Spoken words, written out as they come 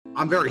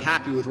I'm very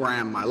happy with where I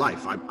am in my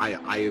life.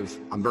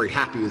 I'm very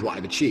happy with what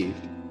I've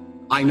achieved.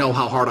 I know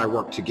how hard I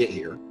worked to get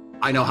here.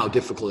 I know how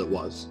difficult it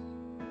was.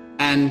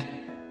 And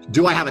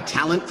do I have a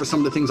talent for some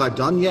of the things I've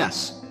done?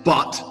 Yes.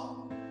 But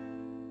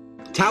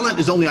talent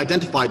is only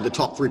identified in the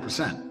top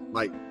 3%.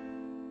 Like,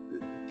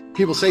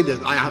 people say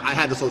that, I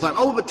had this all the time,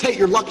 oh, but Tate,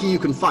 you're lucky you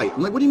can fight.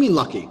 I'm like, what do you mean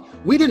lucky?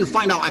 We didn't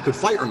find out I could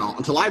fight or not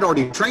until I'd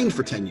already trained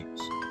for 10 years.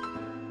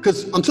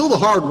 Because until the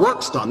hard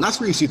work's done, that's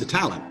where you see the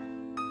talent.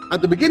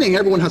 At the beginning,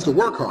 everyone has to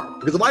work hard.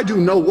 Because if I do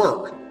no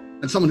work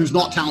and someone who's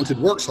not talented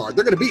works hard,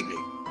 they're going to beat me.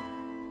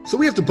 So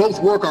we have to both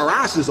work our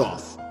asses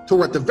off till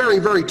we're at the very,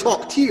 very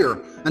top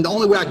tier. And the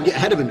only way I can get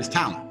ahead of him is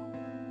talent.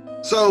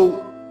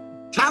 So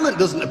talent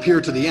doesn't appear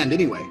to the end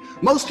anyway.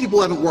 Most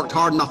people haven't worked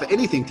hard enough at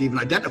anything to even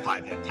identify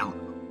if they have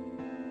talent.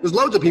 There's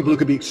loads of people who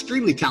could be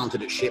extremely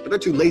talented at shit, but they're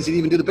too lazy to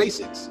even do the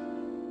basics.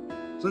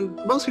 So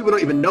most people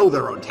don't even know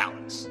their own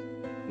talents,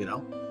 you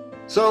know?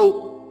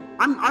 So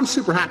I'm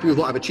super happy with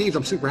what I've achieved.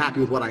 I'm super happy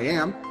with what I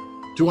am.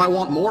 Do I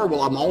want more?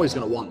 Well, I'm always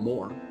going to want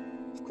more,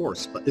 of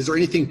course. But is there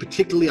anything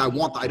particularly I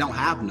want that I don't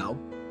have? No.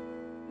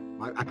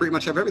 I pretty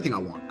much have everything I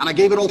want. And I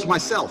gave it all to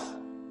myself.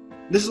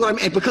 This is what I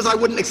mean. Because I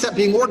wouldn't accept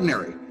being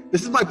ordinary.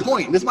 This is my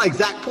point. This is my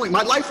exact point.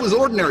 My life was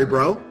ordinary,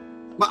 bro.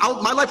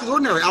 My life was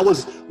ordinary.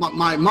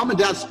 My mom and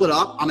dad split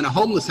up. I'm in a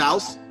homeless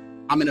house.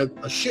 I'm in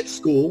a shit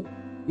school.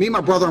 Me and my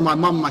brother and my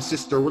mom and my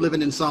sister were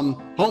living in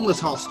some homeless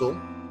hostel.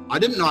 I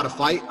didn't know how to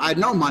fight. I had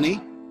no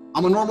money.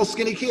 I'm a normal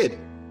skinny kid.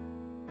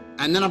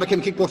 And then I became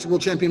kickboxing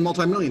world champion,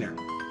 multimillionaire.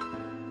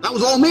 That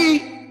was all me.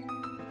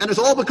 And it's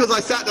all because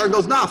I sat there and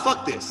goes, nah,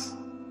 fuck this.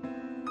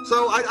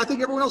 So I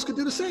think everyone else could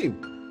do the same.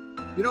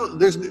 You know,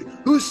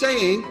 who's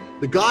saying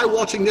the guy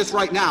watching this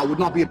right now would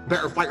not be a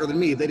better fighter than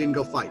me if they didn't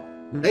go fight?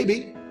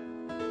 Maybe.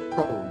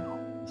 Probably not,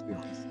 let's be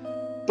honest.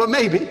 But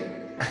maybe.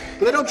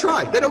 But they don't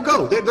try. They don't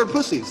go. They're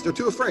pussies. They're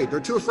too afraid. They're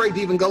too afraid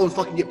to even go and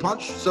fucking get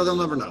punched, so they'll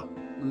never know.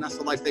 And that's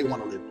the life they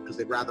want to live because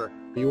they'd rather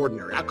be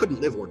ordinary. I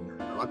couldn't live ordinary,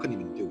 though. I couldn't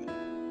even do it.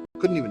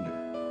 Couldn't even do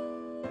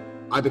it.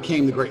 I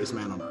became the greatest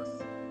man on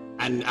earth.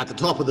 And at the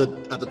top of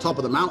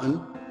the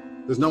mountain,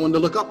 there's no one to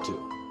look up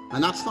to.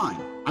 And that's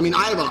fine. I mean,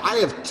 I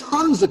have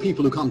tons of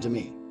people who come to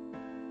me.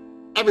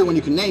 Everyone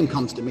you can name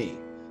comes to me.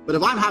 But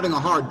if I'm having a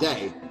hard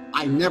day,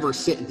 I never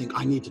sit and think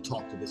I need to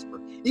talk to this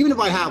person. Even if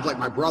I have like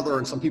my brother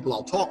and some people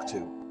I'll talk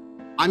to,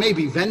 I may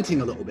be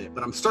venting a little bit,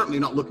 but I'm certainly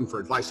not looking for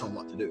advice on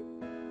what to do.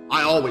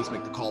 I always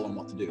make the call on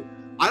what to do.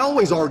 I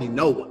always already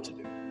know what to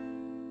do.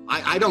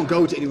 I don't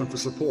go to anyone for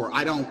support.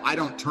 I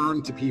don't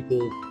turn to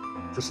people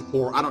for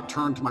support. I don't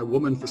turn to my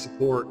woman for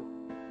support.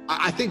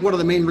 I think one of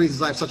the main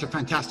reasons I have such a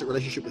fantastic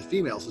relationship with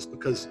females is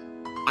because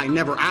I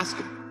never ask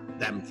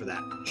them for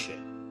that shit.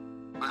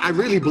 I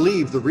really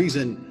believe the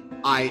reason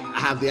I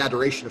have the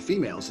adoration of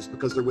females is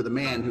because they're with a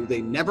man who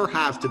they never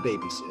have to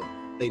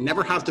babysit. They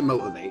never have to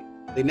motivate.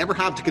 They never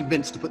have to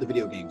convince to put the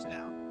video games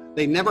down.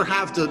 They never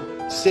have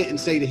to sit and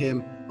say to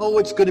him, oh,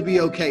 it's going to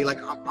be okay. Like,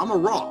 I'm a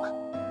rock.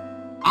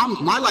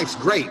 My life's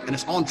great and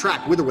it's on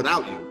track with or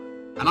without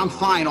you. And I'm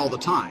fine all the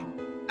time.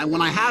 And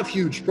when I have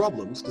huge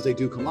problems, because they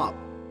do come up,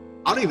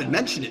 I don't even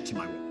mention it to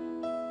my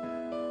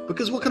woman.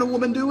 Because what can a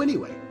woman do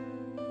anyway?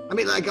 I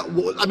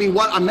mean,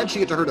 what I'm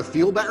mentioning it to her to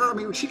feel better. I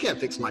mean, she can't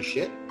fix my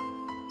shit.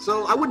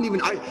 So I wouldn't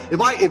even,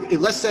 if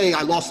let's say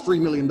I lost $3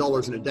 million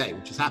in a day,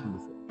 which has happened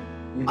before,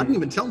 I didn't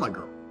even tell my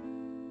girl.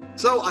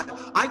 So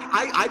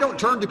I don't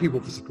turn to people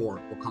for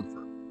support or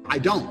comfort. I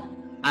don't.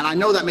 And I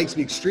know that makes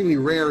me extremely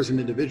rare as an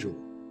individual.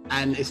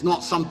 And it's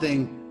not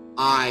something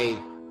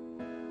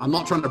I'm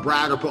not trying to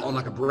brag or put on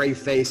like a brave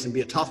face and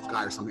be a tough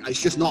guy or something.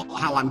 It's just not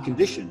how I'm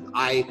conditioned.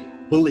 I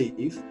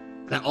believe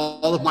that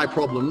all of my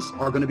problems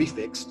are going to be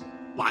fixed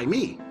by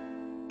me.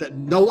 That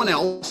no one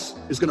else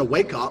is going to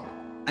wake up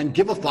and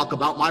give a fuck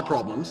about my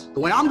problems the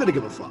way I'm going to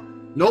give a fuck.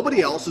 Nobody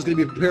else is going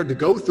to be prepared to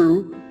go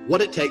through what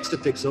it takes to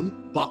fix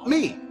them but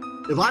me.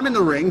 If I'm in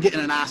the ring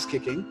getting an ass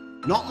kicking,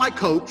 not my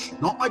coach,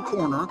 not my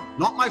corner,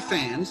 not my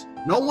fans,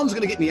 no one's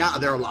going to get me out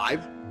of there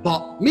alive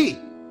but me.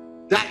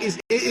 It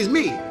is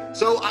me.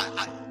 So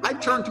I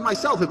turn to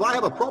myself. If I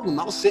have a problem,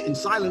 I'll sit in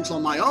silence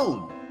on my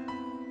own.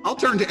 I'll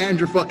turn to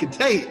Andrew fucking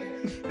Tate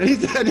and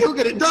he'll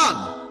get it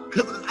done.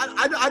 Because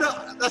I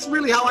don't, that's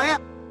really how I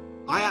am.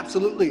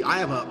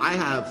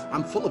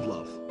 I'm full of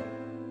love.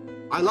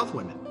 I love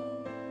women.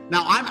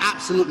 Now, I'm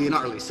absolutely and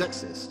utterly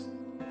sexist.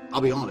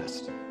 I'll be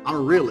honest. I'm a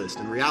realist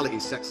and reality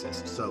is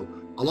sexist. So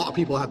a lot of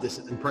people have this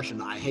impression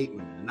that I hate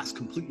women, and that's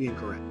completely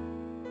incorrect.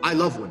 I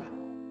love women.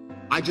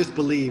 I just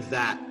believe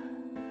that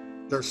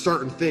there are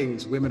certain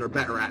things women are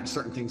better at and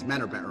certain things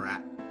men are better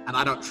at. And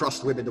I don't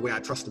trust women the way I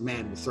trust a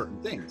man with certain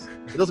things.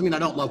 It doesn't mean I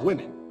don't love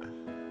women.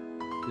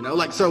 You know,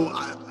 like, so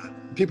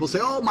people say,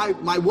 oh,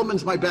 my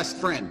woman's my best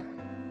friend.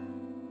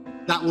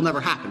 That will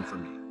never happen for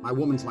me. My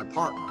woman's my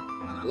partner,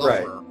 and I love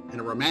her in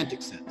a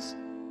romantic sense.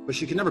 But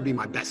she can never be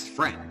my best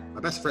friend. My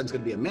best friend's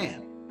going to be a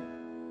man,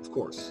 of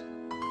course.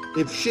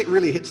 If shit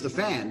really hits the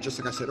fan, just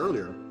like I said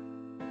earlier,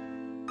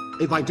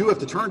 if I do have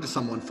to turn to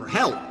someone for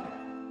help,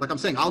 like I'm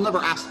saying, I'll never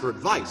ask for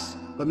advice,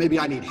 but maybe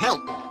I need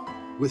help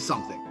with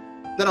something.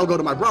 Then I'll go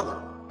to my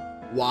brother.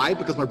 Why?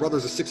 Because my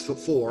brother's a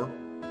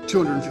 6'4",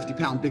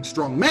 250-pound, big,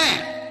 strong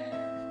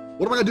man.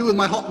 What am I gonna do with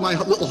my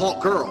little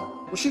hawk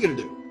girl? What's she gonna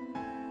do?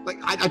 Like,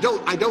 I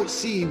don't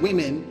see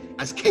women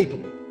as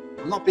capable.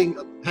 I'm not being,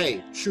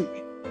 hey, shoot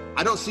me.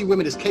 I don't see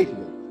women as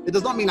capable. It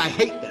does not mean I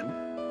hate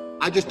them.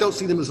 I just don't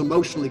see them as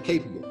emotionally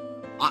capable.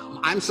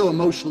 I'm so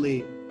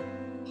emotionally,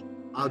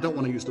 I don't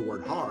want to use the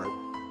word hard,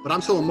 but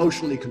I'm so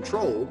emotionally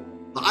controlled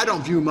that I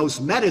don't view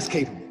most men as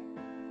capable,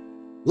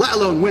 let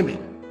alone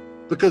women,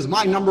 because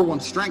my number one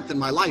strength in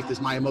my life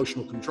is my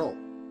emotional control.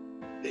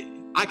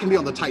 I can be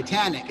on the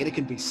Titanic and it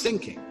can be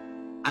sinking,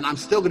 and I'm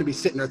still going to be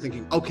sitting there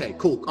thinking, okay,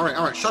 cool, all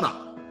right, shut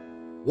up.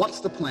 What's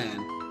the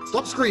plan?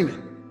 Stop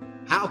screaming.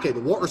 Okay, the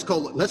water's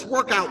cold. Let's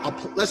work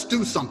out. Let's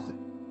do something.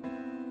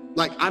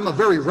 Like, I'm a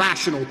very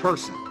rational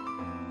person,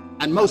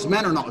 and most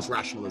men are not as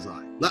rational as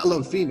I, let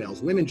alone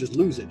females. Women just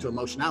lose it to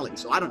emotionality.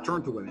 So I don't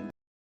turn to women